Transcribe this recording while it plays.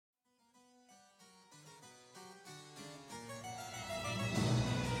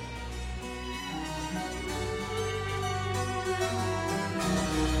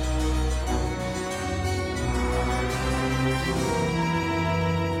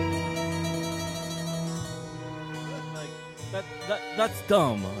That's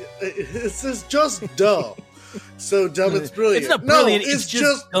dumb. This is just dumb. So dumb it's brilliant. It's not brilliant. No, it's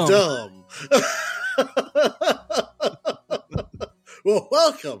just dumb. Well,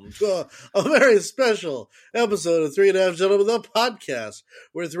 welcome to a very special episode of 3.5 Gentlemen, the podcast,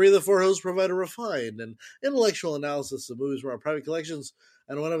 where 3 of the 4 hosts provide a refined and intellectual analysis of movies from our private collections,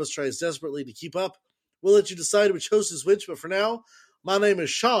 and one of us tries desperately to keep up. We'll let you decide which host is which, but for now, my name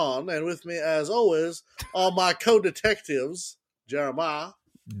is Sean, and with me, as always, are my co-detectives, Jeremiah.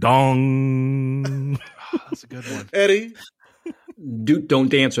 Dong. That's a good one. Eddie. Dude, don't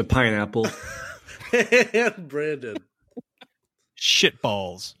dance with pineapple. And Brandon.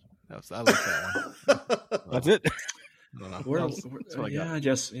 Shitballs. I like that one. That's it. That's what I got.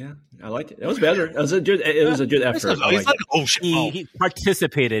 I liked it. It was better. It was a good effort. He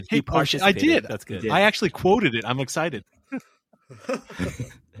participated. He participated. I did. That's good. I actually quoted it. I'm excited.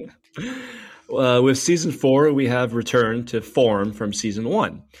 With season 4, we have returned to form from season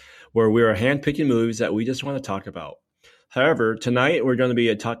 1, where we are handpicking movies that we just want to talk about. However, tonight we're going to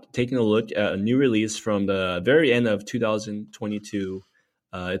be taking a look at a new release from the very end of 2022.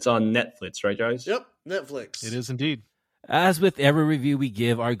 It's on Netflix, right, guys? Yep, Netflix. It is indeed. As with every review we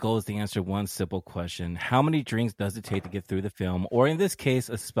give, our goal is to answer one simple question. How many drinks does it take to get through the film, or in this case,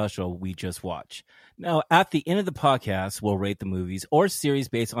 a special we just watched? Now, at the end of the podcast, we'll rate the movies or series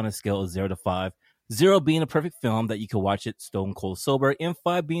based on a scale of 0 to 5. 0 being a perfect film that you can watch it stone cold sober, and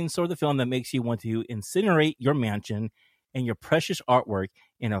 5 being sort of the film that makes you want to incinerate your mansion and your precious artwork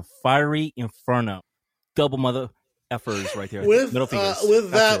in a fiery inferno. Double mother effers right there. Middle fingers.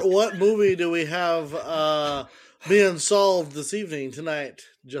 With that, what movie do we have being solved this evening, tonight,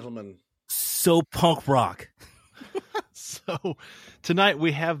 gentlemen? So punk rock. So tonight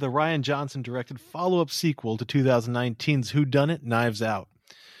we have the Rian Johnson directed follow-up sequel to 2019's Whodunit? Knives Out.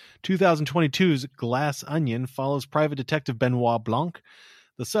 2022's Glass Onion follows private detective Benoit Blanc,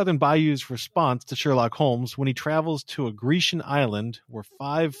 the Southern Bayou's response to Sherlock Holmes when he travels to a Grecian island where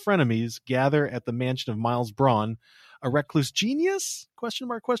 5 frenemies gather at the mansion of Miles Braun, a recluse genius? Question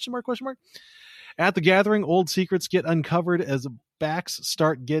mark. At the gathering, old secrets get uncovered as backs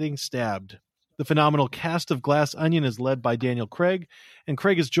start getting stabbed. The phenomenal cast of Glass Onion is led by Daniel Craig, and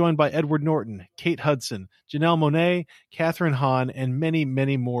Craig is joined by Edward Norton, Kate Hudson, Janelle Monáe, Catherine Hahn, and many,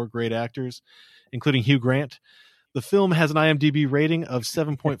 many more great actors, including Hugh Grant. The film has an IMDb rating of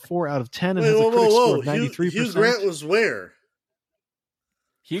 7.4 out of 10 and has a critic score of 93%. Hugh Grant was where?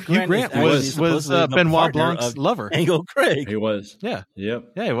 Hugh Grant was Benoit Blanc's lover. Daniel Craig. He was. Yeah.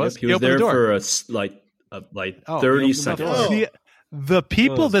 Yep. Yeah, he was. Yep. He was there for 30 seconds. The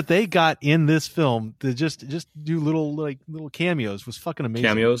people that they got in this film to just do little cameos was fucking amazing.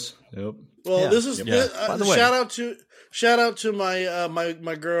 Cameos. Yep. Well, this is By the way, shout out to my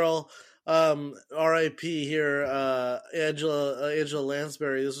my girl, R.I.P. here, Angela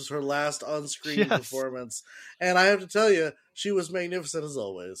Lansbury. This was her last on-screen performance, and I have to tell you, she was magnificent as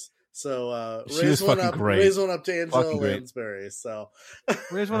always. So raise one up to Angela Lansbury. So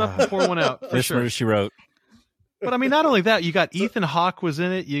raise one up and pour one out. For sure. She wrote. But I mean, not only that, you got Ethan Hawke was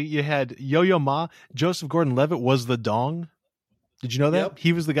in it. You had Yo-Yo Ma. Joseph Gordon-Levitt was the dong. Did you know that? Yep.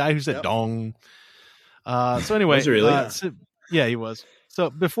 He was the guy who said dong. So anyway, was he really? Yeah, he was. So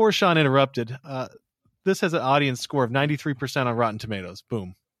before Sean interrupted, this has an audience score of 93% on Rotten Tomatoes.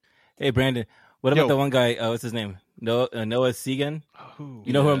 Boom. Hey, Brandon, what about the one guy? What's his name? Noah Segan.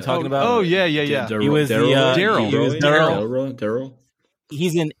 You know who I'm talking about? Oh, yeah. He was Daryl.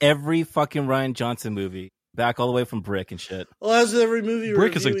 He's in every fucking Rian Johnson movie. Back all the way from Brick and shit. Well, as with every movie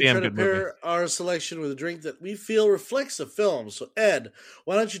Brick review, is a we damn try to good pair movie. our selection with a drink that we feel reflects the film. So, Ed,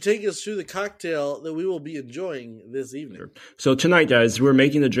 why don't you take us through the cocktail that we will be enjoying this evening? So tonight, guys, we're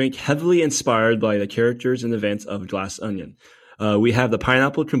making the drink heavily inspired by the characters and events of Glass Onion. We have the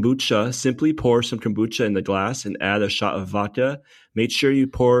pineapple kombucha. Simply pour some kombucha in the glass and add a shot of vodka. Make sure you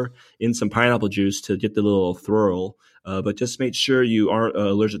pour in some pineapple juice to get the little throw. But just make sure you aren't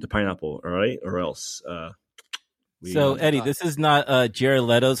allergic to pineapple, all right? Or else... Eddie, this is not Jared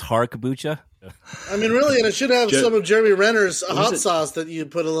Leto's hard kombucha? I mean, really, and it should have some of Jeremy Renner's hot sauce that you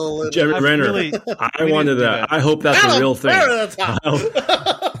put a little in. Jeremy Renner. I wanted that. I hope that's a real thing.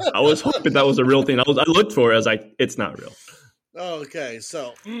 I was hoping that was a real thing. I looked for it. I was like, it's not real. Okay,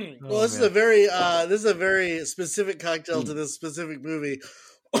 so this is a very specific cocktail to this specific movie.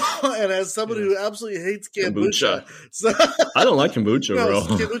 And as someone who absolutely hates kombucha. So, I don't like kombucha, bro.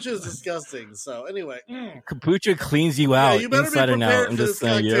 Kombucha is disgusting. So anyway, kombucha cleans you out you better inside be and out. prepared I'm for just this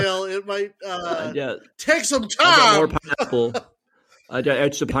saying, cocktail. It might take some I got time. more pineapple. I got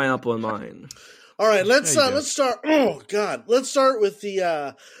extra pineapple in mine. All right, let's There you go. start. Oh God, let's start with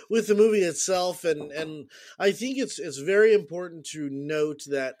the movie itself, and I think it's very important to note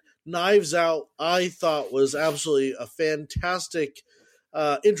that Knives Out, I thought, was absolutely a fantastic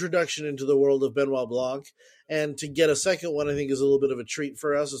introduction into the world of Benoit Blanc, and to get a second one, I think, is a little bit of a treat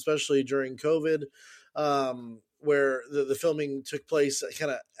for us, especially during COVID, where the filming took place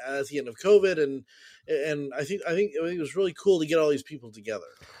kind of at the end of COVID, and I think it was really cool to get all these people together.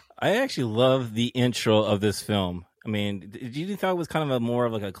 I actually love the intro of this film. I mean, did you think it was kind of a more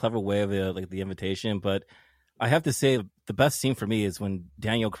of like a clever way of the invitation? But I have to say, the best scene for me is when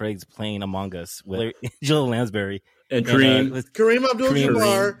Daniel Craig's playing Among Us with Angela Lansbury And Kareem. Kareem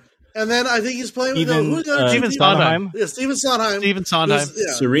Abdul-Jabbar, and then I think he's playing with Stephen Sondheim. Yeah, Stephen Sondheim. Stephen Sondheim.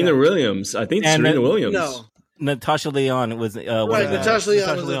 Serena Williams. I think And Serena Williams. No, Natasha Lyonne was one right. of Natasha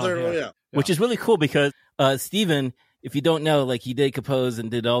Lyonne was the Lyonne, third one. yeah. Yeah. which is really cool because Stephen, if you don't know, like he did compose and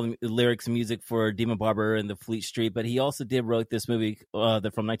did all the lyrics and music for Demon Barber and the Fleet Street, but he also wrote this movie from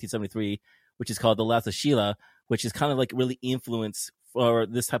 1973, which is called The Last of Sheila, which is kind of like really influenced for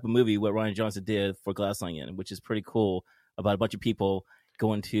this type of movie what Rian Johnson did for Glass Onion, which is pretty cool, about a bunch of people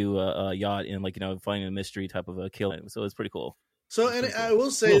going to a yacht and finding a mystery type of a kill. So it's pretty cool. So, and I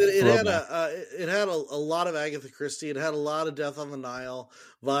will say that Little it had a lot of Agatha Christie. It had a lot of Death on the Nile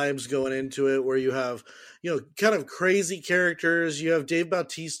vibes going into it, where you have, kind of crazy characters. You have Dave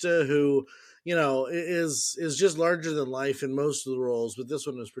Bautista, who, is just larger than life in most of the roles, but this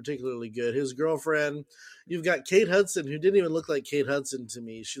one was particularly good. His girlfriend, you've got Kate Hudson, who didn't even look like Kate Hudson to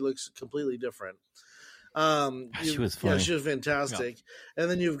me. She looks completely different. She was funny. Yeah, she was fantastic. Yeah.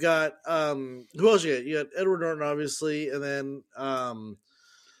 And then you've got who else you got? You got Edward Norton, obviously, and then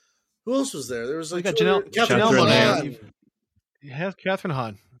who else was there? There was like Janelle Monáe. You have Catherine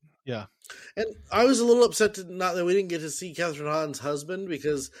Hahn. Yeah. And I was a little upset that we didn't get to see Catherine Hahn's husband,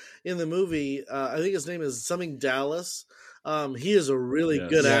 because in the movie, I think his name is something Dallas. He is a really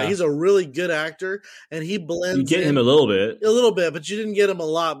good actor. He's a really good actor, and he blends. You get him a little bit, but you didn't get him a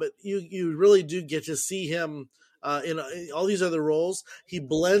lot. But you really do get to see him in all these other roles. He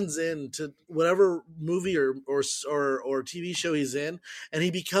blends into whatever movie or TV show he's in, and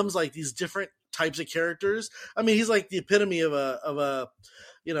he becomes like these different types of characters. I mean, he's like the epitome of a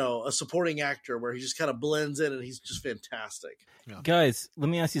supporting actor, where he just kind of blends in, and he's just fantastic. Yeah. Guys, let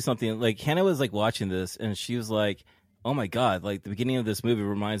me ask you something. Like Hannah was like watching this, and she was like, "Oh my god!" Like the beginning of this movie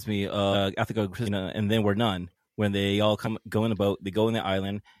reminds me of Agatha Christie and Then We're None, when they all go in the boat, they go in the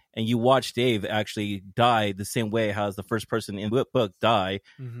island, and you watch Dave actually die the same way as the first person in the book die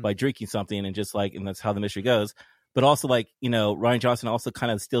by drinking something, and that's how the mystery goes. But also, Rian Johnson also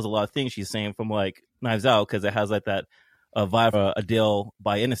kind of steals a lot of things she's saying from like Knives Out, because it has like that vibe of Adele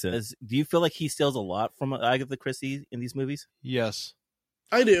by Innocence. Do you feel like he steals a lot from Agatha Christie in these movies? Yes.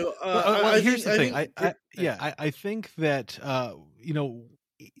 I do. Here's the thing. I think that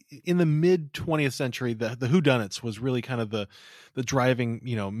in the mid 20th century, the whodunits was really kind of the driving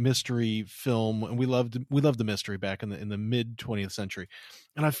mystery film, and we loved the mystery back in the mid 20th century.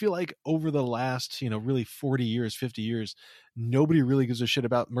 And I feel like over the last really 40 years, 50 years, nobody really gives a shit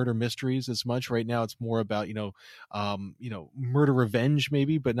about murder mysteries as much. Right now, it's more about murder revenge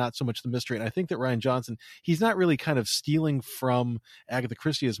maybe, but not so much the mystery. And I think that Rian Johnson, he's not really kind of stealing from Agatha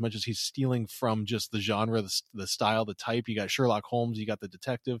Christie as much as he's stealing from just the genre, the style, the type. You got Sherlock Holmes, you got the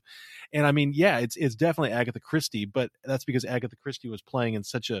detective, and I mean, yeah, it's definitely Agatha Christie, but that's because Agatha Christie was playing in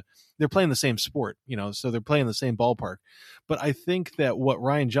they're playing the same sport, so they're playing the same ballpark. But I think that what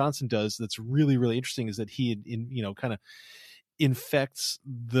Rian Johnson does that's really, really interesting is that he kind of infects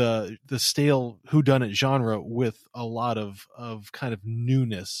the stale whodunit genre with a lot of kind of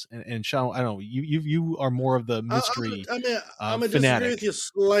newness. And Sean, I don't know, you are more of the mystery. I'm gonna disagree with you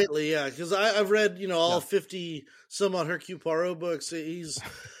slightly, yeah, because I've read all 50 some on Hercule Poirot books. He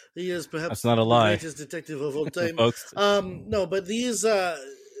is perhaps that's not a lie. The greatest detective of all time. Folks. No, but these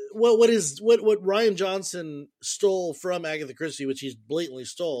what Rian Johnson stole from Agatha Christie, which he's blatantly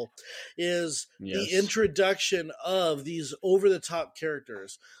stole, is the introduction of these over-the-top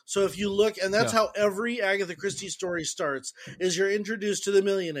characters. So if you look, and that's how every Agatha Christie story starts, is you're introduced to the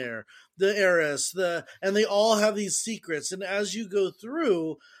millionaire, the heiress, and they all have these secrets. And as you go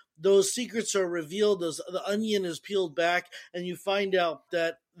through, those secrets are revealed, the onion is peeled back, and you find out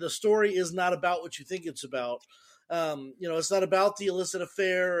that the story is not about what you think it's about. It's not about the illicit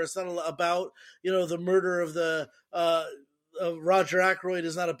affair, or it's not about, the murder of of Roger Ackroyd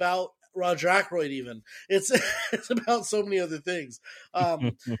is not about Roger Ackroyd even. It's about so many other things.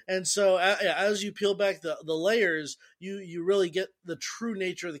 And so as you peel back the layers, you really get the true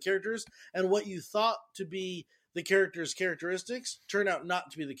nature of the characters, and what you thought to be the character's characteristics turn out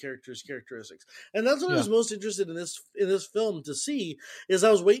not to be the character's characteristics. And that's what I was most interested in this film to see, is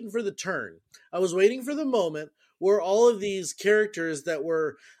I was waiting for the turn. I was waiting for the moment where all of these characters that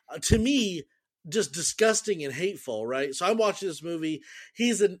were, to me, just disgusting and hateful, right? So I'm watching this movie.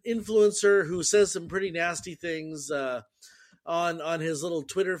 He's an influencer who says some pretty nasty things on his little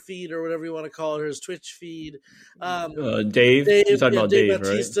Twitter feed or whatever you want to call it, or his Twitch feed. Dave, you're talking about Dave,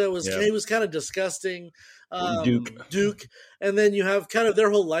 Bautista, right? He was kind of disgusting. Duke. And then you have kind of their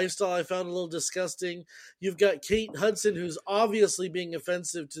whole lifestyle I found a little disgusting. You've got Kate Hudson, who's obviously being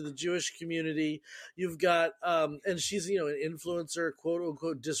offensive to the Jewish community. You've got, and she's, an influencer, quote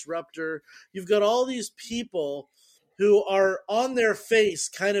unquote, disruptor. You've got all these people who are on their face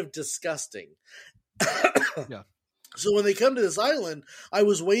kind of disgusting. Yeah. So when they come to this island, I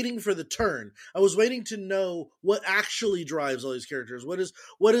was waiting for the turn. I was waiting to know what actually drives all these characters. What is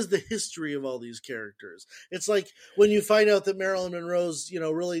the history of all these characters? It's like when you find out that Marilyn Monroe's,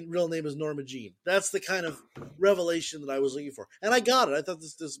 real name is Norma Jean. That's the kind of revelation that I was looking for. And I got it. I thought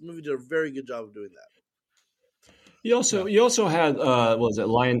this movie did a very good job of doing that. You also had what was it,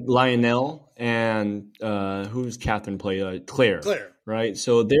 Lionel and who's Catherine play Claire, right?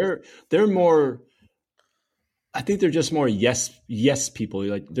 So they're more. I think they're just more yes people.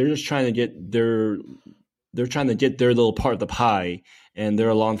 Like they're just trying to get their little part of the pie, and they're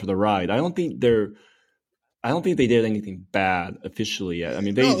along for the ride. I don't think they did anything bad officially yet. I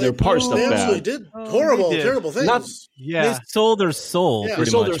mean, they're part of stuff bad. They absolutely did terrible things. They sold their soul. Yeah. They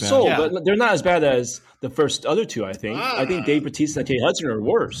sold their soul, Yeah. but they're not as bad as the first other two. I think Dave Bautista and Kate Hudson are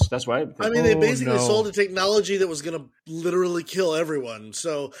worse. That's why. They basically sold a technology that was going to literally kill everyone.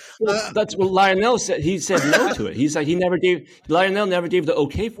 So that's what Lionel said. He said no to it. He's like Lionel never gave the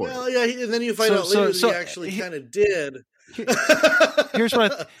okay for it. Well, yeah, and then you find out later that he actually kind of did. Here's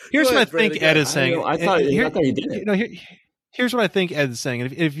what I think Ed is saying. I thought he did it. Here's what I think Ed is saying.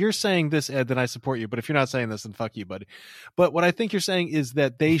 And if you're saying this, Ed, then I support you. But if you're not saying this, then fuck you, buddy. But what I think you're saying is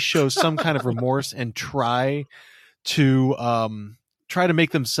that they show some kind of remorse and try to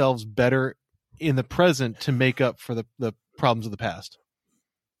make themselves better in the present to make up for the problems of the past.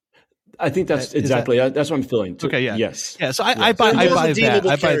 I think that's exactly that's what I'm feeling. Okay, yeah, yes, yeah. So I buy that.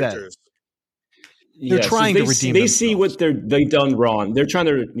 I buy that. They're trying to redeem. They see what they've done wrong. They're trying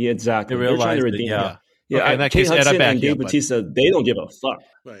to exactly. They're trying to redeem. Yeah. Yeah. Okay, Kate Hudson and Dave Bautista, they don't give a fuck.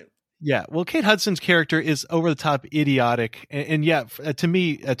 Right. Yeah. Well, Kate Hudson's character is over the top, idiotic, and to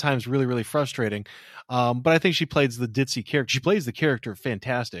me at times really, really frustrating. But I think she plays the ditzy character. She plays the character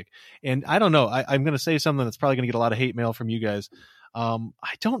fantastic. And I don't know. I'm going to say something that's probably going to get a lot of hate mail from you guys. I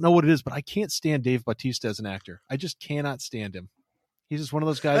don't know what it is, but I can't stand Dave Bautista as an actor. I just cannot stand him. He's just one of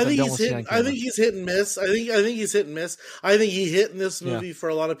those guys. I think he's hit and miss. I think he's hit and miss. I think he hit in this movie for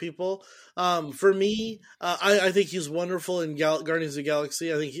a lot of people. For me, I think he's wonderful in Guardians of the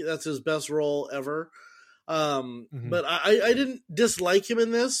Galaxy. I think that's his best role ever. But I didn't dislike him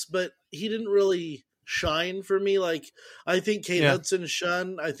in this, but he didn't really shine for me. Like I think Kate Hudson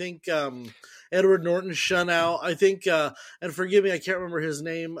shone. I think Edward Norton shone out. I think, and forgive me, I can't remember his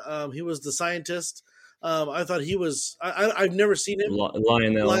name. He was the scientist. I thought he was. I've never seen him.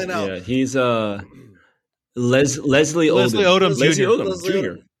 Lionel. Yeah, he's Leslie Odom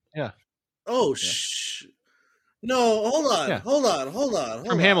Jr. Yeah. Oh, no! Hold on.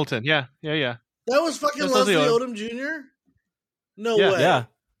 From Hamilton. Yeah. That was fucking Leslie Odom Jr. No way.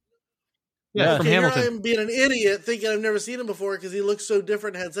 Yeah, from Hamilton. Here I am being an idiot thinking I've never seen him before because he looks so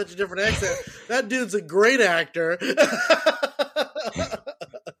different, had such a different accent. That dude's a great actor.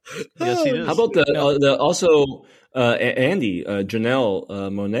 Yes, he is. How about Andy Janelle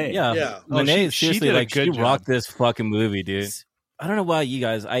Monáe? Yeah. Monáe, seriously, she rocked this fucking movie, dude. I don't know why you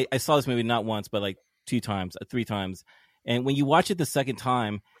guys. I saw this movie not once, but like 3 times. And when you watch it the second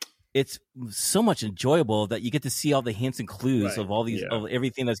time, it's so much enjoyable that you get to see all the hints and clues of all these of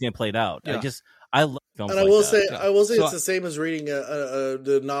everything that's getting played out. Yeah. I love films. And I will say it's the same as reading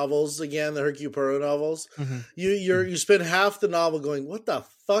the novels again, the Hercule Poirot novels. Mm-hmm. You spend half the novel going, "What the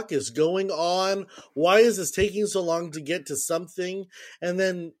fuck is going on? Why is this taking so long to get to something?" And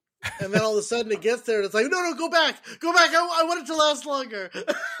then all of a sudden it gets there and it's like, no, go back. I want it to last longer.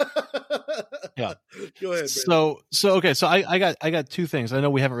 Yeah. Go ahead. Okay. So I got 2 things. I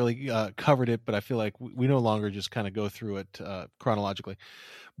know we haven't really covered it, but I feel like we no longer just kind of go through it chronologically.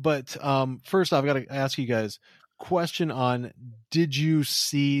 But first off, I got to ask you guys question on, did you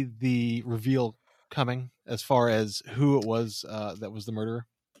see the reveal coming as far as who it was that was the murderer?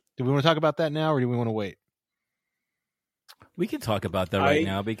 Do we want to talk about that now or do we want to wait? We can talk about that right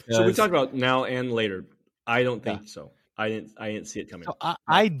now because so we talk about now and later. I don't think so. I didn't see it coming. So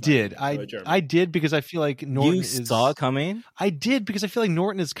I did. Jeremy. I did because I feel like Norton saw it coming? I did because I feel like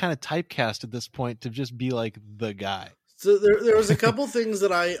Norton is kind of typecast at this point to just be like the guy. So there was a couple things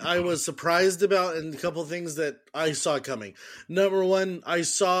that I was surprised about, and a couple things that I saw coming. Number one, I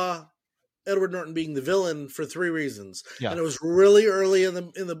saw Edward Norton being the villain for 3 reasons. Yeah. And it was really early in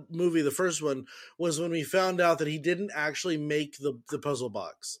the movie. The first one was when we found out that he didn't actually make the puzzle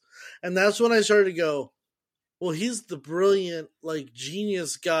box. And that's when I started to go, well, he's the brilliant, like,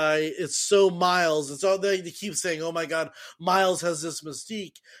 genius guy. It's so Miles. It's all they keep saying, oh my God, Miles has this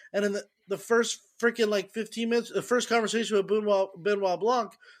mystique. And in the first freaking like 15 minutes, the first conversation with Benoit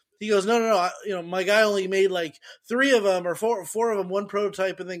Blanc, he goes, no, my guy only made like 3 of them or four of them, one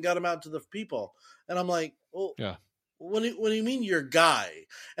prototype, and then got them out to the people. And I'm like, well, yeah. When you mean your guy?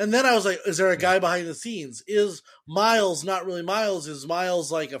 And then I was like, is there a guy behind the scenes? Is Miles not really Miles? Is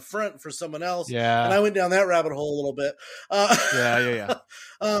Miles like a front for someone else? Yeah. And I went down that rabbit hole a little bit.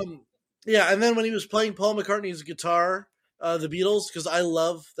 Yeah. And then when he was playing Paul McCartney's guitar, the Beatles, because I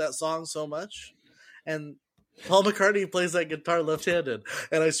love that song so much. And Paul McCartney plays that guitar left-handed.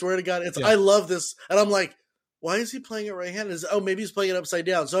 And I swear to God, I love this. And I'm like, why is he playing it right-handed? Maybe he's playing it upside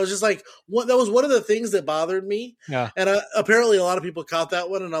down. So I was just like, that was one of the things that bothered me. Yeah. And apparently a lot of people caught that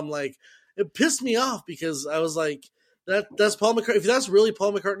one. And I'm like, it pissed me off because I was like, that's Paul McCartney. If that's really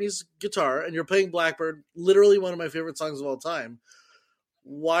Paul McCartney's guitar and you're playing Blackbird, literally one of my favorite songs of all time,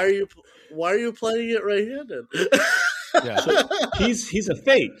 why are you playing it right-handed? Yeah. So he's a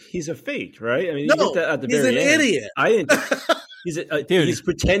fake. He's a fake, right? I mean, you get that at the very end. He's an idiot. I didn't. He's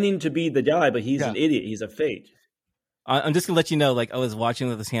pretending to be the guy, but he's an idiot. He's a fake. I'm just gonna let you know, like, I was watching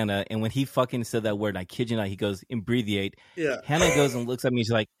with Hannah, and when he fucking said that word, I kid you not, he goes, "Imbreviate." Yeah. Hannah goes and looks at me.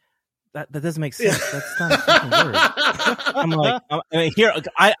 She's like, "That doesn't make sense. That's not a fucking word." I'm like,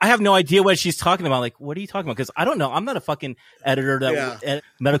 I have no idea what she's talking about. Like, what are you talking about? Because I don't know. I'm not a fucking editor that edit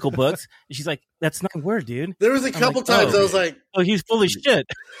medical books. And she's like, "That's not a word, dude." There was a couple times I was like, "Oh, he's full of shit."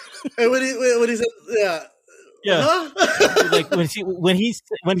 And when he said, yeah. Yeah, Uh-huh. like when he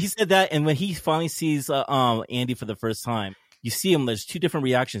said that, and when he finally sees Andy for the first time, you see him. There's 2 different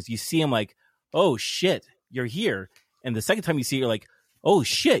reactions. You see him like, "Oh shit, you're here," and the second time you see it, you're like, "Oh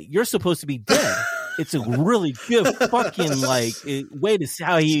shit, you're supposed to be dead." It's a really good fucking way to see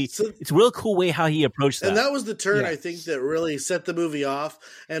how it's a real cool way how he approached that. And that was the turn I think that really set the movie off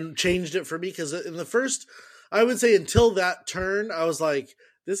and changed it for me, because in the first, I would say until that turn, I was like,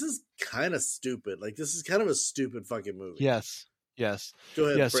 this is kind of stupid. Like, this is kind of a stupid fucking movie. Yes. Go ahead. Yeah.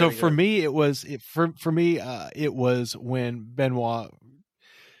 Brandon, So for me, it was it was when Benoit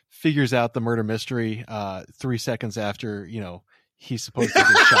figures out the murder mystery 3 seconds after, he's supposed to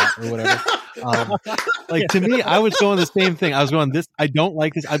get shot or whatever. To me, I was going the same thing. I was going, I don't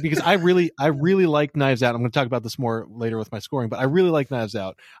like this because I really like Knives Out. I'm going to talk about this more later with my scoring, but I really like Knives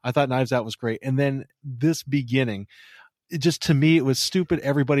Out. I thought Knives Out was great. And then this beginning, it just, to me, it was stupid.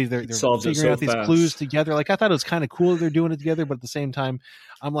 Everybody, they're figuring out these clues together. Like, I thought it was kind of cool that they're doing it together, but at the same time,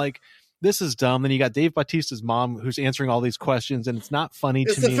 I'm like, this is dumb. Then you got Dave Bautista's mom who's answering all these questions, and it's not funny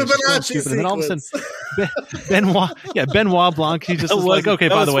to me. It's so stupid. And then all of a sudden, Benoit Blanc, he just was like, okay,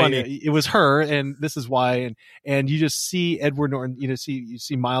 by the way, it was her, and this is why. And you just see Edward Norton, you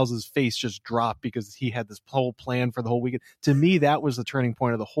see Miles's face just drop because he had this whole plan for the whole weekend. To me, that was the turning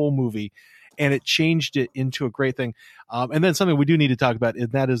point of the whole movie. And it changed it into a great thing. And then something we do need to talk about,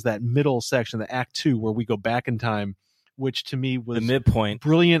 and that is that middle section, the Act 2, where we go back in time, which to me was the midpoint,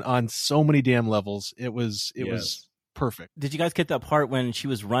 brilliant on so many damn levels. It was perfect. Did you guys get that part when she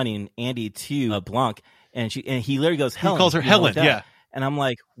was running Andy to Blanc, and he literally goes, Helen. He calls her Helen, yeah. And I'm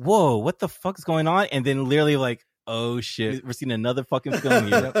like, whoa, what the fuck is going on? And then literally like, oh shit, we're seeing another fucking film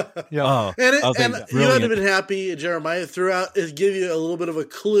here. Oh, and you had been happy, Jeremiah, throughout it give you a little bit of a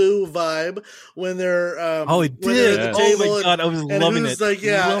Clue vibe when they're it did. At the table. Oh my God, I was loving it. Like,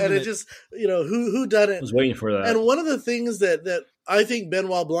 and it just, who done it? I was waiting for that. And one of the things that I think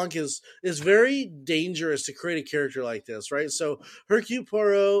Benoit Blanc is very dangerous to create a character like this, right? So Hercule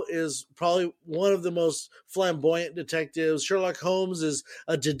Poirot is probably one of the most flamboyant detectives. Sherlock Holmes is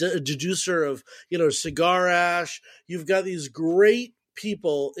a deducer of, cigar ash. You've got these great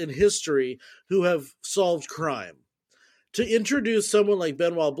people in history who have solved crime. To introduce someone like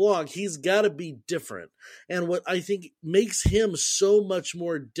Benoit Blanc, he's got to be different. And what I think makes him so much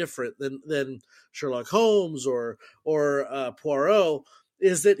more different than Sherlock Holmes or Poirot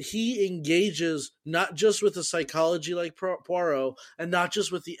is that he engages not just with the psychology like Poirot and not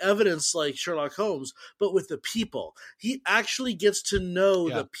just with the evidence like Sherlock Holmes, but with the people. He actually gets to know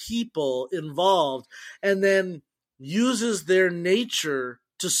the people involved and then uses their nature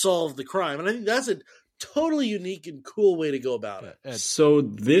to solve the crime. And I think that's a totally unique and cool way to go about it. Ed. So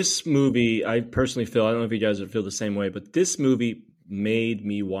this movie, I personally feel, I don't know if you guys would feel the same way, but this movie made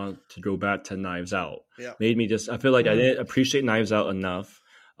me want to go back to Knives Out. Yeah. Made me I feel like I didn't appreciate Knives Out enough.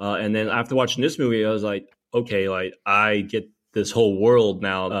 And then after watching this movie, I was like, okay, like I get this whole world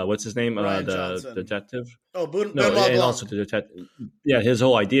now. What's his name? Ryan The Johnson. detective. Oh, Benoit No, and Blanc. also the detective. Yeah, his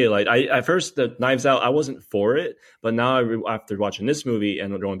whole idea. Like at first, the Knives Out, I wasn't for it, but now after watching this movie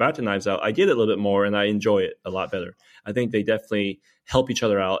and going back to Knives Out, I get it a little bit more, and I enjoy it a lot better. I think they definitely help each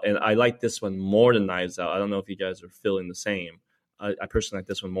other out, and I like this one more than Knives Out. I don't know if you guys are feeling the same. I personally like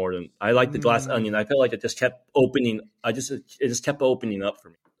this one more than I like the Glass Onion. I felt like it just kept opening. It just kept opening up for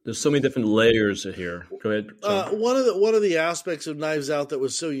me. There's so many different layers here. Go ahead. One of the aspects of Knives Out that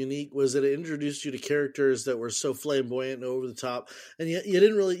was so unique was that it introduced you to characters that were so flamboyant and over the top, and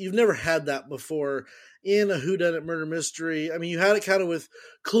you've never had that before in a whodunit murder mystery. I mean, you had it kind of with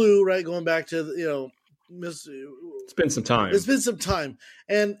Clue, right? Going back to It's been some time. It's been some time,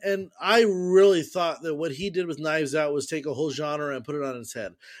 and I really thought that what he did with Knives Out was take a whole genre and put it on its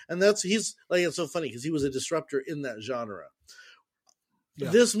head, and he's like, it's so funny because he was a disruptor in that genre. Yeah.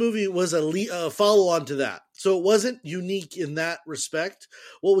 This movie was a follow-on to that. So it wasn't unique in that respect.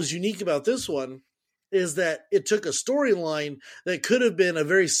 What was unique about this one is that it took a storyline that could have been a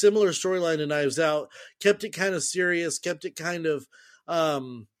very similar storyline to Knives Out, kept it kind of serious, kept it kind of,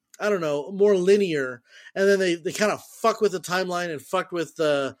 more linear. And then they kind of fuck with the timeline and fucked with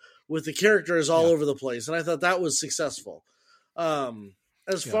the characters all over the place. And I thought that was successful.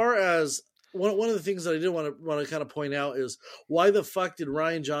 As far as one of the things that I did want to kind of point out is why the fuck did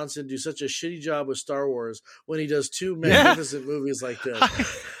Rian Johnson do such a shitty job with Star Wars when he does two magnificent movies like this?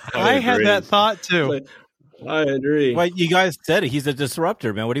 I had that thought too. I agree. Well, you guys said it. He's a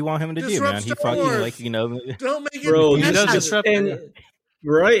disruptor, man. What do you want him to do, man? He fucking don't make it. Bro, he does disrupt.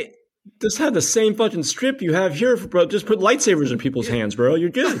 Right. Just have the same fucking strip you have here, bro. Just put lightsabers in people's hands, bro. You're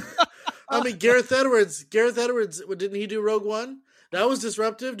good. I mean, Gareth Edwards, didn't he do Rogue One? That was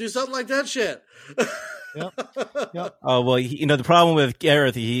disruptive. Do something like that shit. Yep. Oh, well, the problem with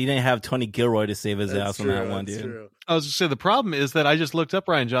Gareth, he didn't have Tony Gilroy to save his ass on that one, dude. True. I was going to say, the problem is that I just looked up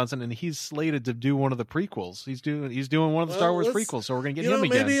Rian Johnson, and he's slated to do one of the prequels. He's doing one of the Star Wars prequels, so we're going to get him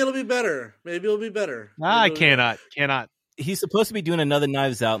again. Maybe it'll be better. I cannot. He's supposed to be doing another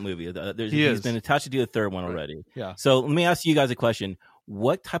Knives Out movie. He's been attached to do a third one already. Yeah. So let me ask you guys a question.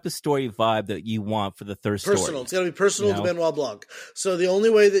 What type of story vibe that you want for the third story? Personal. It's got to be personal to Benoit Blanc. So the only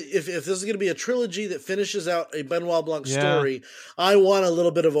way that if this is going to be a trilogy that finishes out a Benoit Blanc story, I want a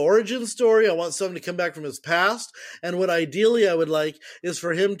little bit of an origin story. I want someone to come back from his past. And what ideally I would like is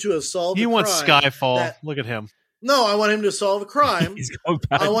for him to have solved He wants Skyfall. Look at him. No, I want him to solve a crime.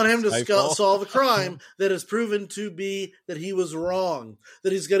 I want him to Skyfall. solve a crime that is proven to be that he was wrong,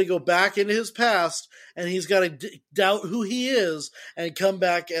 that he's got to go back into his past and he's got to doubt who he is and come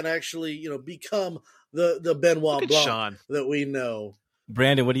back and actually, become the Benoit Blanc that we know.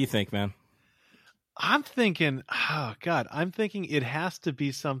 Brandon, what do you think, man? I'm thinking it has to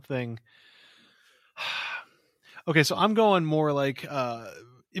be something. Okay, so I'm going more like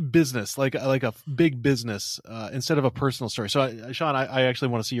business, like a big business instead of a personal story. So Sean, I actually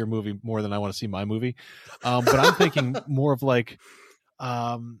want to see your movie more than I want to see my movie, but I'm thinking more of like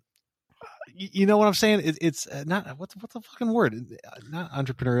you know what I'm saying, it's not what's the fucking word, not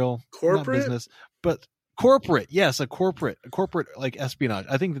entrepreneurial, corporate, not business, but corporate. Yes, a corporate like espionage.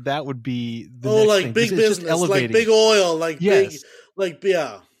 I think that would be the next like thing. Big business, like big oil, like big, like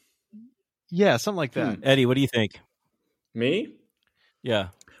yeah, something like that. Eddie, what do you think? Me? Yeah.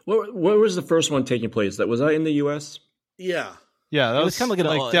 Where was the first one taking place? Was that in the U.S.? Yeah. Yeah, that was kind of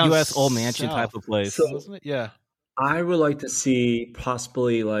like a U.S. old mansion south type of place, wasn't it? Yeah. I would like to see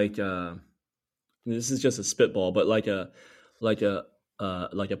possibly like this is just a spitball, but like a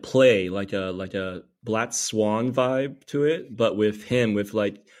play, like a Black Swan vibe to it, but with him, with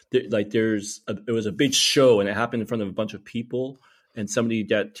it was a big show and it happened in front of a bunch of people and somebody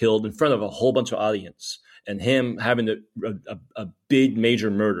got killed in front of a whole bunch of audience. And him having a big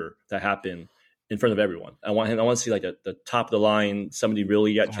major murder that happened in front of everyone. I want to see like the top of the line. Somebody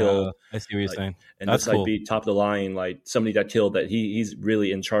really got killed. I see what you're saying. And that's this cool. be top of the line, like somebody got killed that he's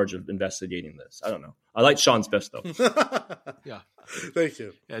really in charge of investigating this. I don't know. I like Sean's best though. Yeah. Thank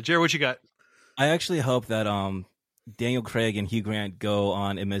you. Yeah, Jared, what you got? I actually hope that Daniel Craig and Hugh Grant go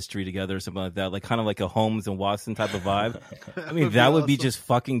on a mystery together or something like that, like kind of like a Holmes and Watson type of vibe. I mean, that would be just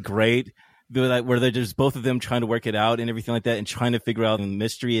fucking great. Where they're just both of them trying to work it out and everything like that, and trying to figure out the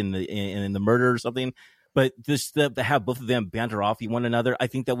mystery and the murder or something. But just to have both of them banter off one another, I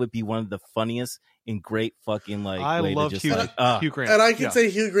think that would be one of the funniest and great fucking I way love to just Hugh Grant, and I can say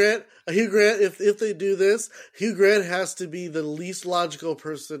Hugh Grant Hugh Grant, if they do this, Hugh Grant has to be the least logical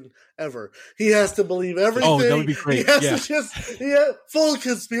person ever. He has to believe everything. Oh, that would be great. He has to full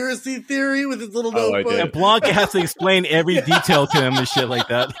conspiracy theory with his little notebook. And Blanca has to explain every detail to him and shit like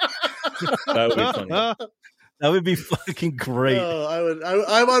that. That would be funny. That would be fucking great.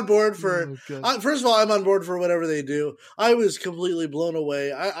 I'm on board for. First of all, I'm on board for whatever they do. I was completely blown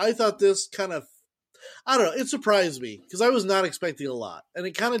away. I thought this kind of, I don't know, it surprised me because I was not expecting a lot, and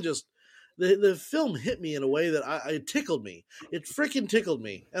it kind of just the film hit me in a way that it tickled me. It freaking tickled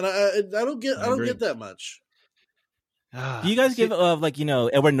me, and I don't get that much. Do you guys give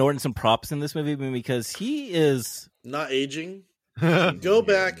Edward Norton some props in this movie because he is not aging? Go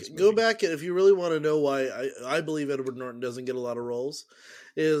back, and if you really want to know why I believe Edward Norton doesn't get a lot of roles,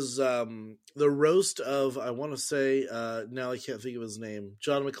 is the roast of, I want to say, now I can't think of his name,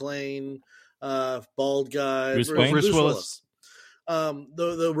 John McClane, bald guy, Bruce Willis.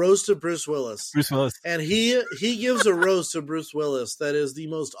 The roast of Bruce Willis, and he gives a roast of Bruce Willis that is the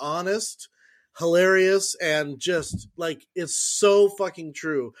most honest, hilarious, and just like it's so fucking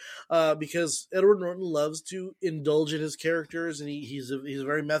true, because Edward Norton loves to indulge in his characters, and he's a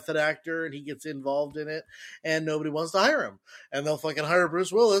very method actor, and he gets involved in it, and nobody wants to hire him, and they'll fucking hire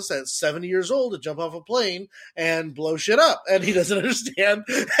Bruce Willis at 70 years old to jump off a plane and blow shit up, and he doesn't understand.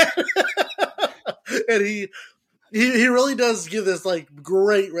 And he really does give this like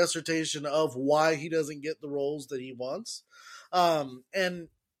great recitation of why he doesn't get the roles that he wants, and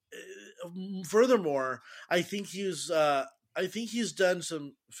furthermore, I think he's done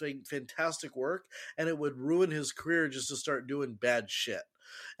some fantastic work, and it would ruin his career just to start doing bad shit.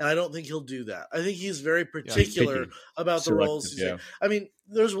 And I don't think he'll do that. I think he's very particular about the roles. Yeah. I mean,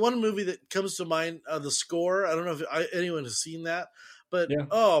 there's one movie that comes to mind, The Score. I don't know if anyone has seen that, but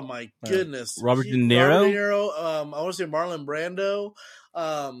oh my goodness, Robert De Niro. I want to say Marlon Brando.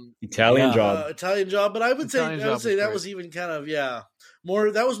 Italian Job. But I would say that was even kind of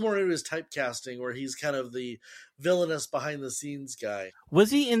more. That was more into his typecasting, where he's kind of the villainous behind the scenes guy.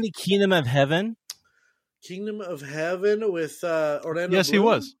 Was he in the Kingdom of Heaven? Kingdom of Heaven with Orlando. Yes, Bloom? he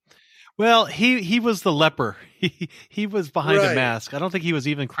was. Well, he was the leper. He was behind a mask. I don't think he was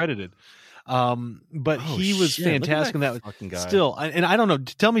even credited. But he was fantastic in that. Still, and I don't know.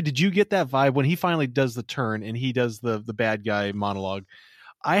 Tell me, did you get that vibe when he finally does the turn and he does the bad guy monologue?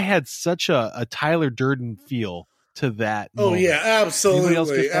 I had such a Tyler Durden feel to that. Oh moment. yeah,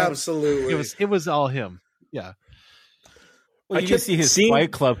 absolutely. It was all him. Yeah. Well, you can see his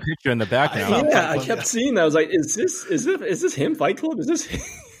Fight Club picture in the background. I kept seeing that. I was like, is this him? Fight Club? Is this?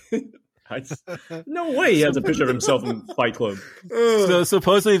 No way he has a picture of himself in Fight Club. So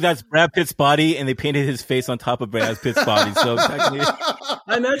supposedly that's Brad Pitt's body, and they painted his face on top of Brad Pitt's body. So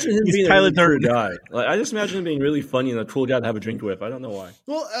I imagine him being a really cool guy. Like, I just imagine him being really funny and a cool guy to have a drink with. I don't know why.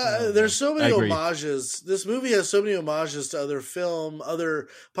 Well, there's so many homages. This movie has so many homages to other film, other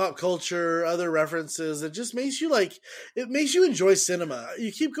pop culture, other references. It just makes you it makes you enjoy cinema.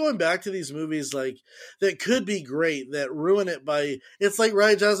 You keep going back to these movies that could be great, that ruin it by, it's like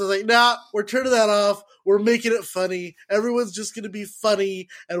Rian Johnson's like, nah, we're turning that off. We're making it funny. Everyone's just going to be funny,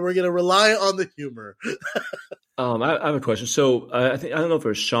 and we're going to rely on the humor. I have a question. So I don't know if it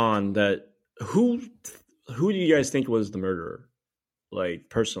was Sean that who do you guys think was the murderer? Like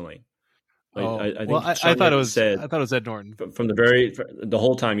personally, I thought it was Ed Norton from the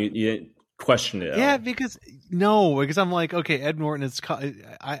whole time. You didn't question it. Yeah, because I'm like, okay, Ed Norton is.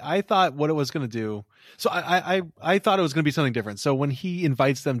 I thought what it was going to do. So I thought it was going to be something different. So when he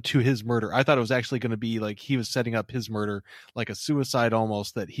invites them to his murder, I thought it was actually going to be like he was setting up his murder, like a suicide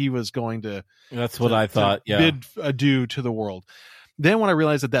almost, that he was going to. That's what I thought. Yeah, bid adieu to the world. Then when I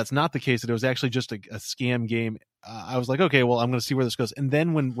realized that that's not the case, that it was actually just a scam game, I was like, okay, well, I'm going to see where this goes. And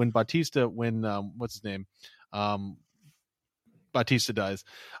then when what's his name? Batista dies.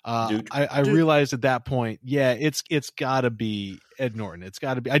 I realized at that point, it's got to be Ed Norton. It's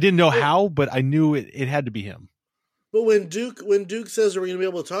got to be. I didn't know how, but I knew it had to be him. But when Duke says, "Are we going to be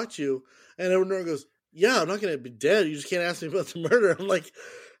able to talk to you?" and Ed Norton goes, "Yeah, I'm not going to be dead. You just can't ask me about the murder." I'm like,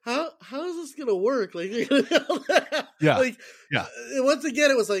 how is this going to work? Like, yeah. Once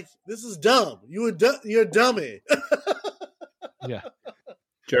again, it was like, this is dumb. You're a dummy. Yeah.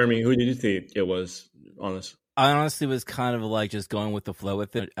 Jeremy, who did you think it was? Honest. I honestly was kind of like just going with the flow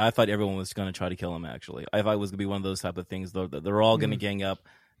with it. I thought everyone was going to try to kill him, actually. I thought it was going to be one of those type of things, though. They're all going to gang up.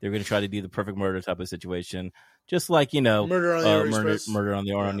 They're going to try to do the perfect murder type of situation. Just like, Murder on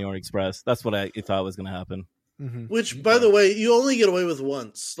the Orient Express. That's what I thought was going to happen. Mm-hmm. Which, by the way, you only get away with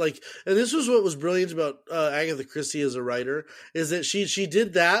once. And this was what was brilliant about Agatha Christie as a writer, is that she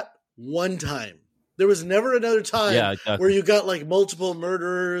did that one time. There was never another time exactly. where you got like multiple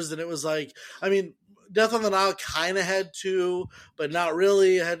murderers, and it was like, I mean, Death on the Nile kind of had two, but not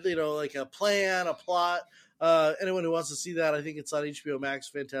really. It had, like a plan, a plot. Anyone who wants to see that, I think it's on HBO Max.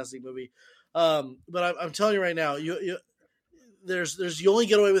 Fantastic movie. But I'm telling you right now, you only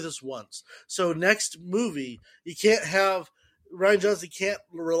get away with this once. So next movie, you can't have Rian Johnson can't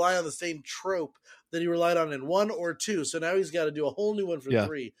rely on the same trope that he relied on in 1 or 2. So now he's got to do a whole new one for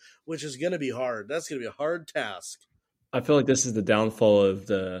 3, which is going to be hard. That's going to be a hard task. I feel like this is the downfall of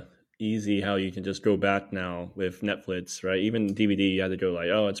the easy, how you can just go back now with Netflix, right? Even DVD, you had to go like,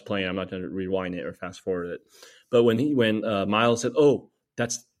 oh, it's playing, I'm not going to rewind it or fast forward it. But when Miles said, oh,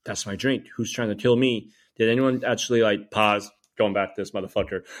 that's my drink, who's trying to kill me? Did anyone actually like pause, going back to this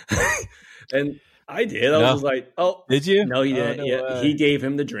motherfucker? And I did. I was like, oh, did you? No, he didn't. He gave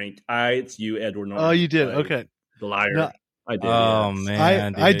him the drink. It's you, Edward Norton. Oh, you did. Like, okay. The liar. No. I did. Oh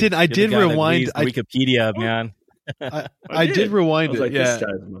man, I did rewind. Wikipedia, man. I did rewind I was it. like, this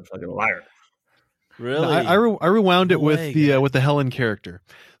guy's a motherfucking liar. Really? No, I rewound it with the Helen character.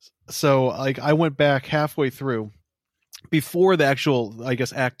 So like I went back halfway through before the actual, I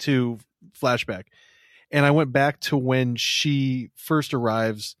guess, Act 2 flashback, and I went back to when she first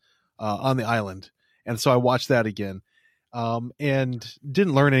arrives on the island, and so I watched that again, and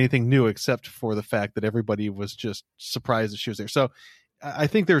didn't learn anything new except for the fact that everybody was just surprised that she was there. So I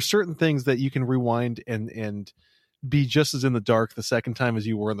think there are certain things that you can rewind and be just as in the dark the second time as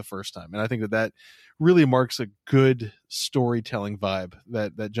you were in the first time. And I think that really marks a good storytelling vibe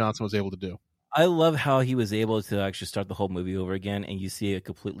that Johnson was able to do. I love how he was able to actually start the whole movie over again and you see a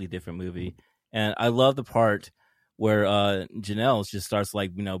completely different movie. And I love the part where Janelle just starts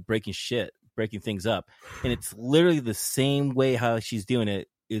like, breaking things up. And it's literally the same way how she's doing it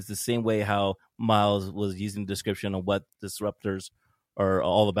is the same way how Miles was using the description of what disruptors are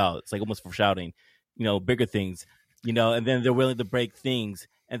all about. It's like almost for shouting, bigger things, and then they're willing to break things.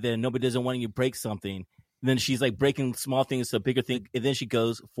 And then nobody doesn't want you to break something. And then she's like breaking small things to a bigger thing. And then she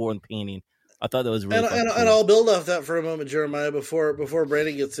goes for painting. I thought that was really cool. And I'll build off that for a moment, Jeremiah, before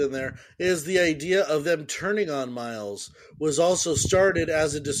Brandon gets in there, is the idea of them turning on Miles was also started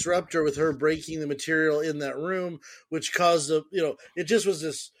as a disruptor with her breaking the material in that room, which caused it just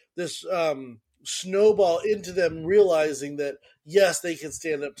was this snowball into them realizing that, yes, they can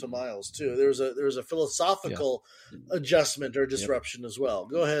stand up to Miles too. There was a philosophical adjustment or disruption as well.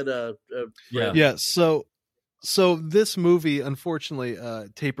 Go ahead. Yeah. So this movie, unfortunately,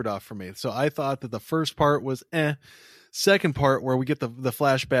 tapered off for me. So I thought that the first part was Second part, where we get the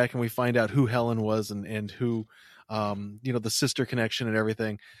flashback and we find out who Helen was and who, the sister connection and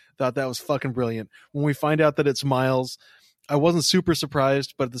everything, thought that was fucking brilliant. When we find out that it's Miles, I wasn't super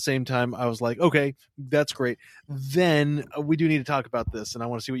surprised, but at the same time, I was like, okay, that's great. Then we do need to talk about this, and I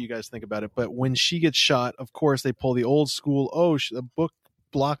want to see what you guys think about it. But when she gets shot, of course, they pull the old school, the book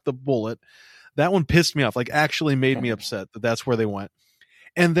blocked the bullet. That one pissed me off, like actually made me upset that that's where they went.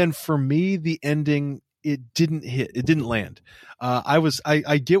 And then for me, the ending, it didn't hit. It didn't land. I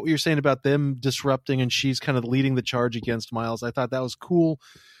get what you're saying about them disrupting and she's kind of leading the charge against Miles. I thought that was cool.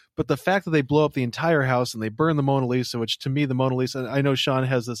 But the fact that they blow up the entire house and they burn the Mona Lisa, which to me, the Mona Lisa, I know Sean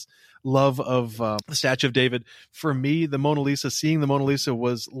has this love of the Statue of David. For me, the Mona Lisa, seeing the Mona Lisa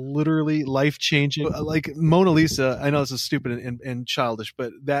was literally life-changing. Like Mona Lisa, I know this is stupid and childish,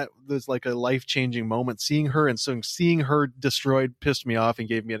 but that was like a life-changing moment. Seeing her and seeing her destroyed pissed me off and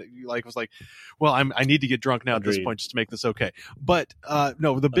gave me was like, well, I need to get drunk now at this point just to make this okay. But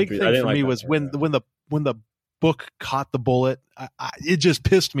no, the big thing for me was when the book caught the bullet, it just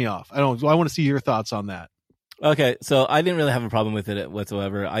pissed me off. I want to see your thoughts on that. Okay, so I didn't really have a problem with it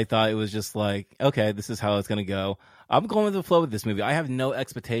whatsoever. I thought it was just like, okay, this is how it's going to go. I'm going with the flow with this movie. I have no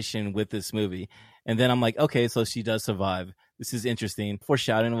expectation with this movie. And then I'm like, okay, so she does survive. This is interesting.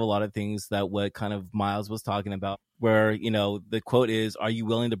 Foreshadowing of a lot of things that what kind of Miles was talking about, where, the quote is, are you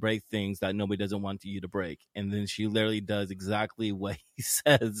willing to break things that nobody doesn't want you to break? And then she literally does exactly what he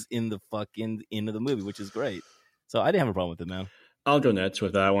says in the fucking end of the movie, which is great. So I didn't have a problem with it, man. I'll go next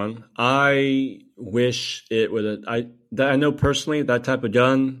with that one. I wish it would. I know personally that type of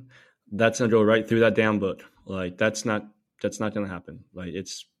gun, that's gonna go right through that damn book. Like that's not gonna happen. Like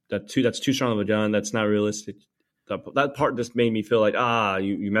that's too strong of a gun. That's not realistic. That part just made me feel like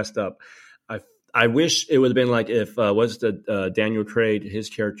you messed up. I wish it would have been like if Daniel Craig,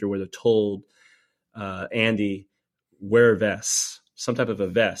 his character would have told Andy wear vests. Some type of a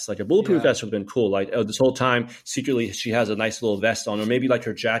vest, like a bulletproof vest would have been cool. Like this whole time, secretly, she has a nice little vest on, or maybe like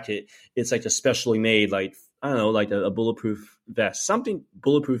her jacket, it's like a specially made, like, I don't know, like a bulletproof vest. Something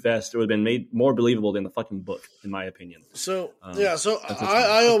bulletproof vest that would have been made more believable than the fucking book, in my opinion. So,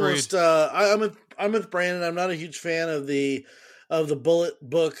 I almost, I'm I'm with Brandon. I'm not a huge fan of the bullet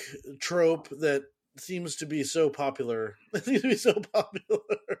book trope that seems to be so popular. It seems to be so popular.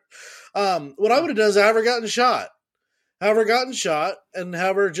 What I would have done is have her gotten shot and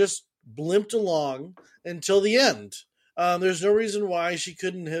have her just blimped along until the end. There's no reason why she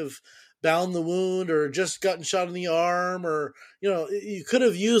couldn't have bound the wound or just gotten shot in the arm, or, you could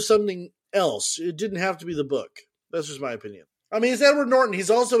have used something else. It didn't have to be the book. That's just my opinion. I mean, it's Edward Norton. He's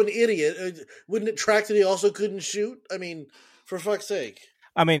also an idiot. Wouldn't it track that he also couldn't shoot? I mean, for fuck's sake.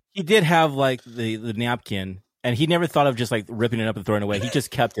 I mean, he did have like the napkin, and he never thought of just like ripping it up and throwing it away. He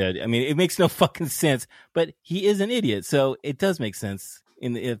just kept it. I mean, it makes no fucking sense, but he is an idiot, so it does make sense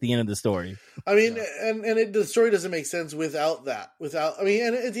at the end of the story. I mean, the story doesn't make sense without that.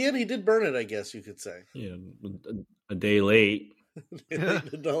 And at the end, he did burn it, I guess you could say. Yeah, a day late.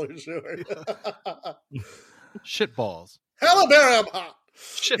 $1 short. Shitballs. Hallaberry pot.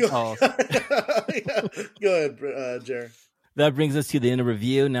 Shitballs. Go ahead, Jared. That brings us to the end of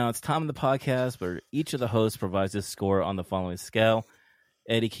review. Now it's time in the podcast where each of the hosts provides a score on the following scale.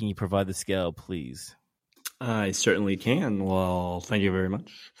 Eddie, can you provide the scale, please? I certainly can. Well, thank you very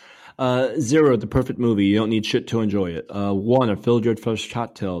much. 0, the perfect movie. You don't need shit to enjoy it. 1, a feel-good first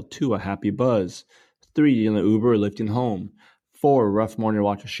cocktail. 2, a happy buzz. 3, in the Uber or lifting home. 4, rough morning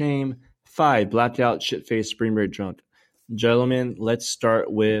walk of shame. 5, blackout, shit-faced, spring break drunk. Gentlemen, let's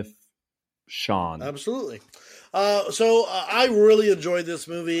start with Sean. Absolutely. So I really enjoyed this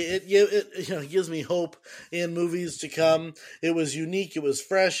movie. It gives me hope in movies to come. It was unique. It was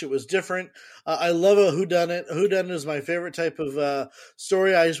fresh. It was different. I love a whodunit. A whodunit is my favorite type of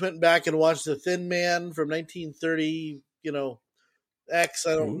story. I just went back and watched The Thin Man from 1930. X.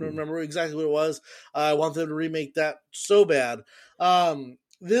 I don't remember exactly what it was. I want them to remake that so bad.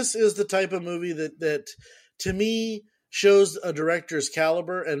 This is the type of movie that to me shows a director's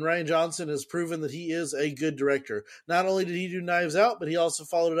caliber, and Rian Johnson has proven that he is a good director. Not only did he do Knives Out, but he also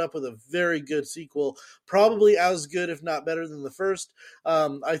followed it up with a very good sequel, probably as good, if not better, than the first.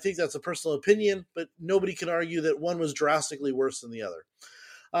 I think that's a personal opinion, but nobody can argue that one was drastically worse than the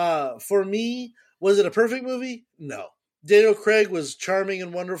other. For me, was it a perfect movie? No. Daniel Craig was charming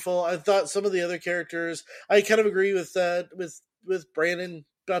and wonderful. I thought some of the other characters, I kind of agree with Brandon.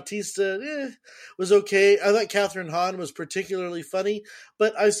 Bautista was okay. I thought Catherine Hahn was particularly funny,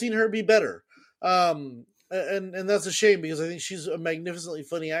 but I've seen her be better. And that's a shame because I think she's a magnificently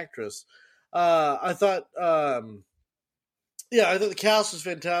funny actress. I thought the cast was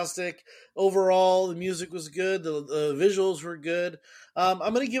fantastic. Overall, the music was good. The visuals were good. I'm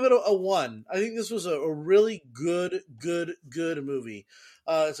going to give it a 1. I think this was a really good movie.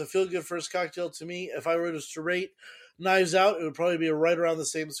 It's a feel-good first cocktail to me. If I were to rate Knives Out, it would probably be right around the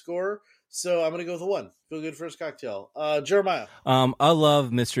same score. So I'm going to go with a 1. Feel good first cocktail. Jeremiah. I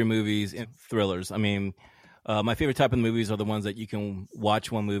love mystery movies and thrillers. I mean, my favorite type of movies are the ones that you can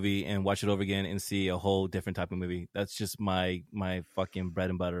watch one movie and watch it over again and see a whole different type of movie. That's just my fucking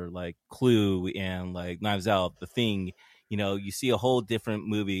bread and butter, like Clue and like Knives Out, The Thing. You see a whole different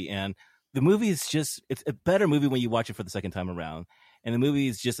movie, and the movie is it's a better movie when you watch it for the second time around. And the movie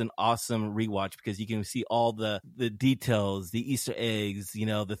is just an awesome rewatch because you can see all the details, the Easter eggs,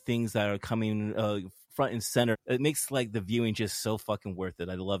 the things that are coming front and center. It makes like the viewing just so fucking worth it.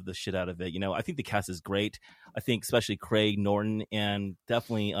 I love the shit out of it. I think the cast is great. I think especially Craig Norton and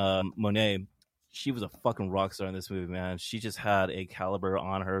definitely Monet. She was a fucking rock star in this movie, man. She just had a caliber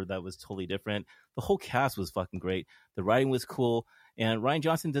on her that was totally different. The whole cast was fucking great. The writing was cool. And Rian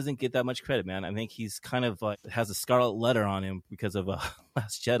Johnson doesn't get that much credit, man. I think he's kind of like has a scarlet letter on him because of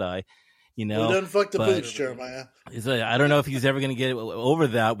Last Jedi. He done fucked the boots, Jeremiah. I don't know if he's ever going to get over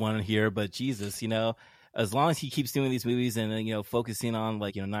that one here, but Jesus, as long as he keeps doing these movies and focusing on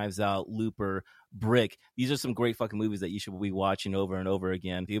like Knives Out, Looper, Brick, these are some great fucking movies that you should be watching over and over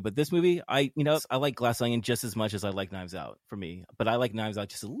again. But this movie, I like Glass Onion just as much as I like Knives Out for me, but I like Knives Out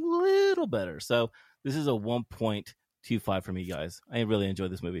just a little better. So this is a 1.25 for me, guys. I really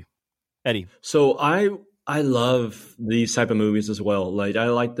enjoyed this movie. Eddie. So I love these type of movies as well. Like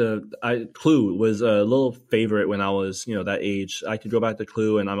Clue was a little favorite when I was, that age. I could go back to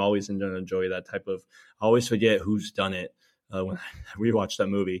Clue and I'm always going to enjoy that type of, I always forget who's done it when I rewatch that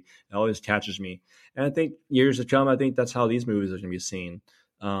movie. It always catches me. And I think years to come, I think that's how these movies are going to be seen.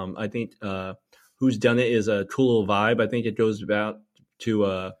 I think Who's Done It is a cool little vibe. I think it goes about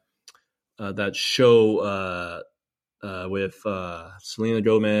to that show with Selena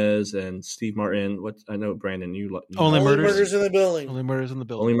Gomez and Steve Martin. I know, Brandon, you Only Murders in the Building. Only Murders in the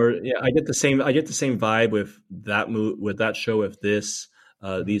Building. Yeah, I get the same vibe with that show with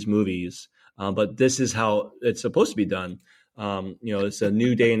these movies. But this is how it's supposed to be done. It's a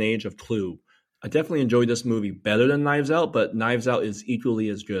new day and age of Clue. I definitely enjoyed this movie better than Knives Out, but Knives Out is equally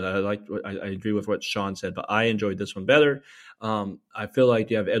as good. I agree with what Sean said, but I enjoyed this one better. I feel like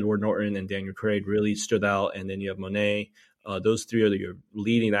you have Edward Norton and Daniel Craig really stood out, and then you have Monet. Those three are your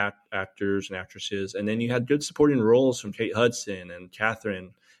leading actors and actresses, and then you had good supporting roles from Kate Hudson and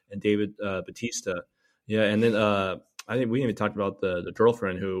Catherine and David Bautista. Yeah, and then I think we even talked about the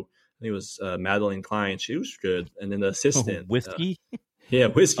girlfriend who I think it was Madeline Klein. She was good, and then the assistant, Whiskey. Yeah,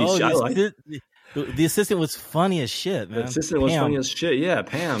 Whiskey. Oh, I like. The assistant was funny as shit, man. The assistant was funny as shit. Yeah,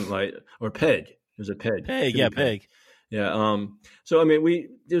 Pam, or Peg. It was a Peg. Peg, yeah, Peg. Yeah. So I mean,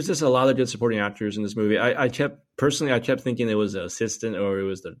 there's just a lot of good supporting actors in this movie. I kept thinking it was the assistant or it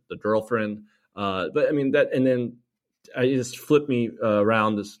was the girlfriend. But I mean and then I just flipped me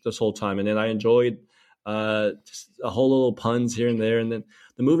around this whole time, and then I enjoyed just a whole little puns here and there, and then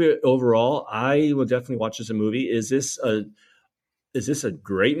the movie overall. I will definitely watch this a movie. Is this a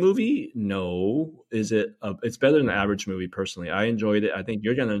great movie? No. Is it? It's better than an average movie. Personally, I enjoyed it. I think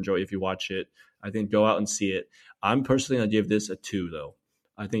you're gonna enjoy it if you watch it. I think go out and see it. I'm personally gonna give this a 2, though.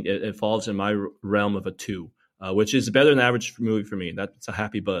 I think it falls in my realm of a 2, which is better than an average movie for me. That's a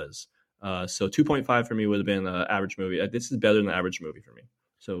happy buzz. So 2.5 for me would have been an average movie. This is better than an average movie for me.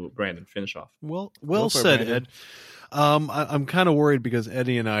 So Brandon, finish off. Well said, Ed. I'm kind of worried because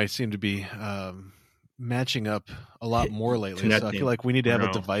Eddie and I seem to be matching up a lot more lately. So I feel like we need to have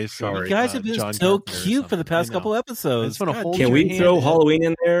a device. You guys have been John so Carpenter cute for the past couple episodes. Can we throw Halloween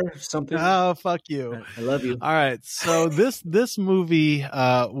in there? Something? Oh, fuck you. I love you. All right. So this movie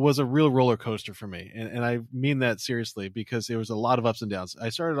was a real roller coaster for me. And I mean that seriously because there was a lot of ups and downs. I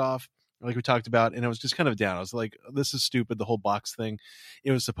started off, like we talked about, and I was just kind of down. I was like, this is stupid, the whole box thing. It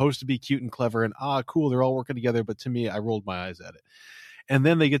was supposed to be cute and clever and cool, they're all working together. But to me, I rolled my eyes at it. And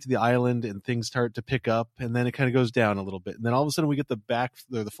then they get to the island and things start to pick up, and then it kind of goes down a little bit. And then all of a sudden we get the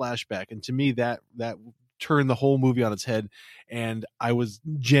flashback. And to me, that turned the whole movie on its head. And I was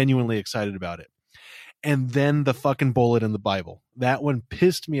genuinely excited about it. And then the fucking bullet in the Bible, that one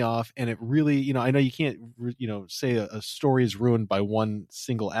pissed me off. And it really, I know you can't, say a story is ruined by one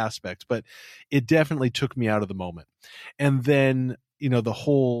single aspect, but it definitely took me out of the moment. And then, the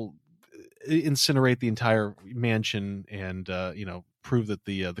whole incinerate the entire mansion and, prove that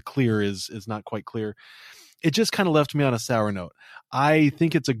the clear is not quite clear. It just kind of left me on a sour note. I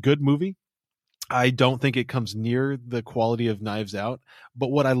think it's a good movie. I don't think it comes near the quality of Knives Out, but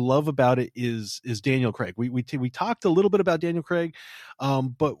what I love about it is Daniel Craig. We talked a little bit about Daniel Craig,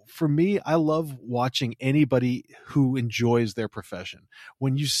 but for me, I love watching anybody who enjoys their profession.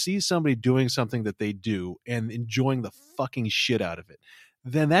 When you see somebody doing something that they do and enjoying the fucking shit out of it,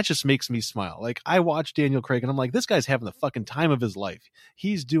 then that just makes me smile. Like, I watch Daniel Craig and I'm like, this guy's having the fucking time of his life.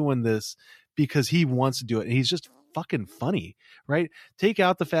 He's doing this because he wants to do it, and he's just fucking funny, right? Take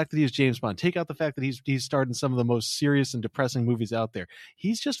out the fact that he's James Bond. Take out the fact that he's starred in some of the most serious and depressing movies out there.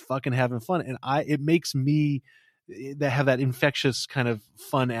 He's just fucking having fun, and it makes me have that infectious kind of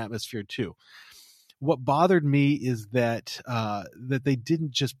fun atmosphere too. What bothered me is that they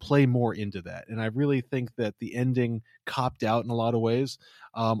didn't just play more into that. And I really think that the ending copped out in a lot of ways.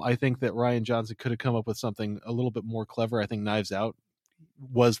 I think that Rian Johnson could have come up with something a little bit more clever. I think Knives Out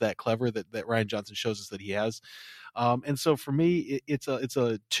was that clever that Rian Johnson shows us that he has. And so for me, it's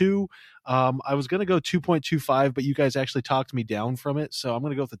a 2. I was going to go 2.25, but you guys actually talked me down from it. So I'm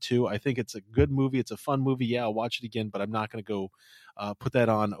going to go with a 2. I think it's a good movie. It's a fun movie. Yeah, I'll watch it again, but I'm not going to go put that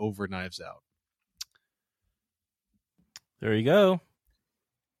on over Knives Out. There you go.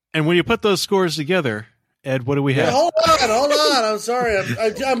 And when you put those scores together, Ed, what do we have? Yeah, hold on. I'm sorry. I'm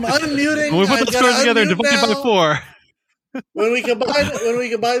unmuting. When we put the scores together and divide by 4. When we combine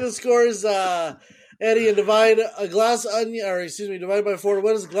the scores, Eddie, and divide by 4,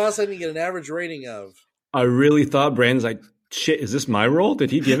 what does Glass Onion get an average rating of? I really thought Brandon's like, shit, is this my role? Did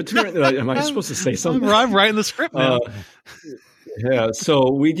he give it to me? Am I supposed to say something? I'm writing the script now. Yeah,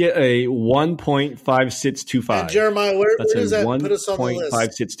 so we get a 1.5625. And Jeremiah, where does that put us on the list?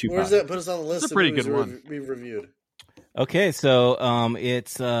 1.5625. Where does that put us on the list? It's a pretty good one. We've reviewed. Okay, so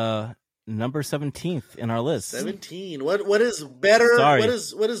it's number 17th in our list. 17. What is better? Sorry.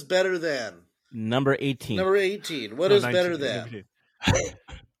 What is better than number 18? Number 18. What is 19, better than?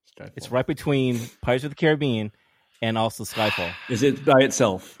 It's right between Pirates of the Caribbean and also Skyfall. Is it by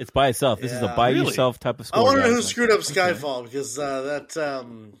itself? It's by itself. This is a by yourself type of score. I want to know who screwed up Skyfall because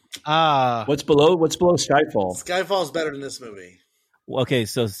what's below Skyfall? Skyfall is better than this movie. Okay,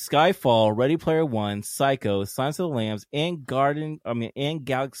 so Skyfall, Ready Player One, Psycho, Silence of the Lambs, and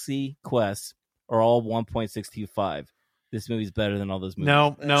Galaxy Quest are all 1.625. this movie's better than all those movies.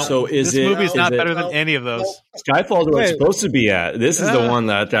 No. So this movie's not better than any of those. Skyfall's where it's supposed to be at. This is the one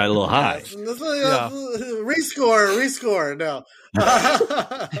that got a little high. Rescore. No.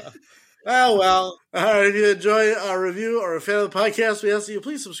 Oh, well. If you enjoy our review or a fan of the podcast, we ask that you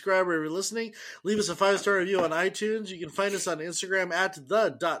please subscribe wherever you're listening. Leave us a 5-star review on iTunes. You can find us on Instagram at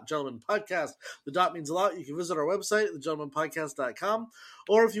the.gentlemanpodcast. The dot means a lot. You can visit our website, thegentlemanpodcast.com.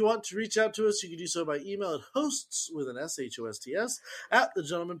 Or if you want to reach out to us, you can do so by email at hosts with an SHOSTS at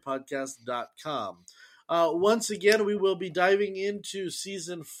thegentlemanpodcast.com. Once again, we will be diving into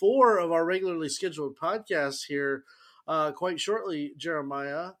season 4 of our regularly scheduled podcast here quite shortly,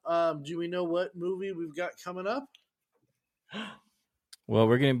 Jeremiah. Do we know what movie we've got coming up? Well,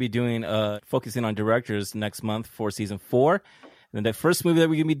 we're going to be doing focusing on directors next month for season 4. And the first movie that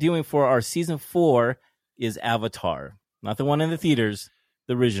we're going to be doing for our season 4 is Avatar. Not the one in the theaters,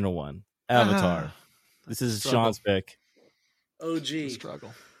 the original one. Avatar. This is Sean's pick. OG.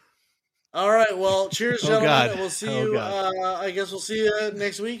 Struggle. All right. Well, cheers, gentlemen. God. And we'll see you. I guess we'll see you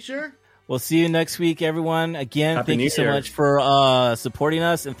next week, sure? We'll see you next week, everyone. Again, Happy thank New you so Year. much for supporting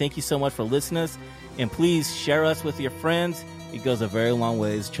us, and thank you so much for listening us. And please share us with your friends. It goes a very long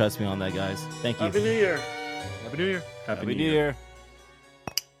ways. Trust me on that, guys. Thank you. Happy New Year. Happy New Year. Happy New Year.